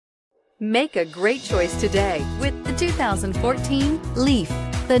Make a great choice today with the 2014 Leaf.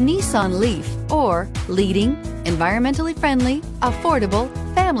 The Nissan Leaf, or leading, environmentally friendly, affordable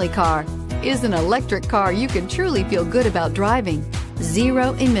family car, is an electric car you can truly feel good about driving.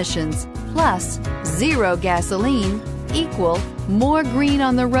 Zero emissions plus zero gasoline equal more green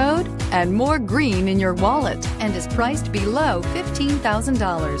on the road and more green in your wallet, and is priced below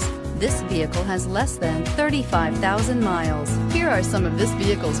 $15,000. This vehicle has less than 35,000 miles. Here are some of this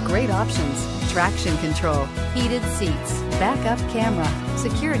vehicle's great options: traction control, heated seats, backup camera,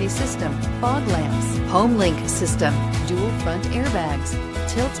 security system, fog lamps, home link system, dual front airbags,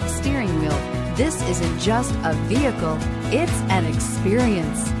 tilt steering wheel. This isn't just a vehicle, it's an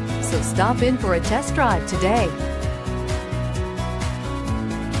experience. So stop in for a test drive today.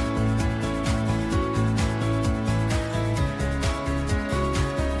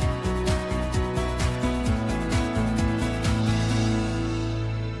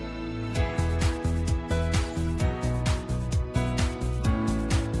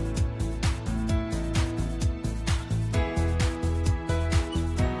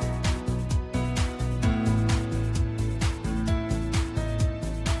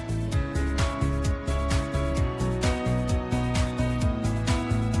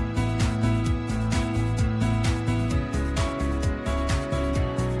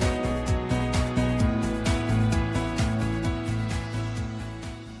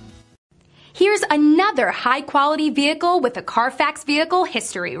 Here's another high-quality vehicle with a Carfax Vehicle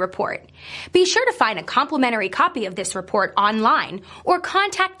History Report. Be sure to find a complimentary copy of this report online or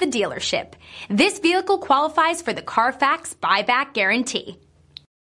contact the dealership. This vehicle qualifies for the Carfax Buyback Guarantee.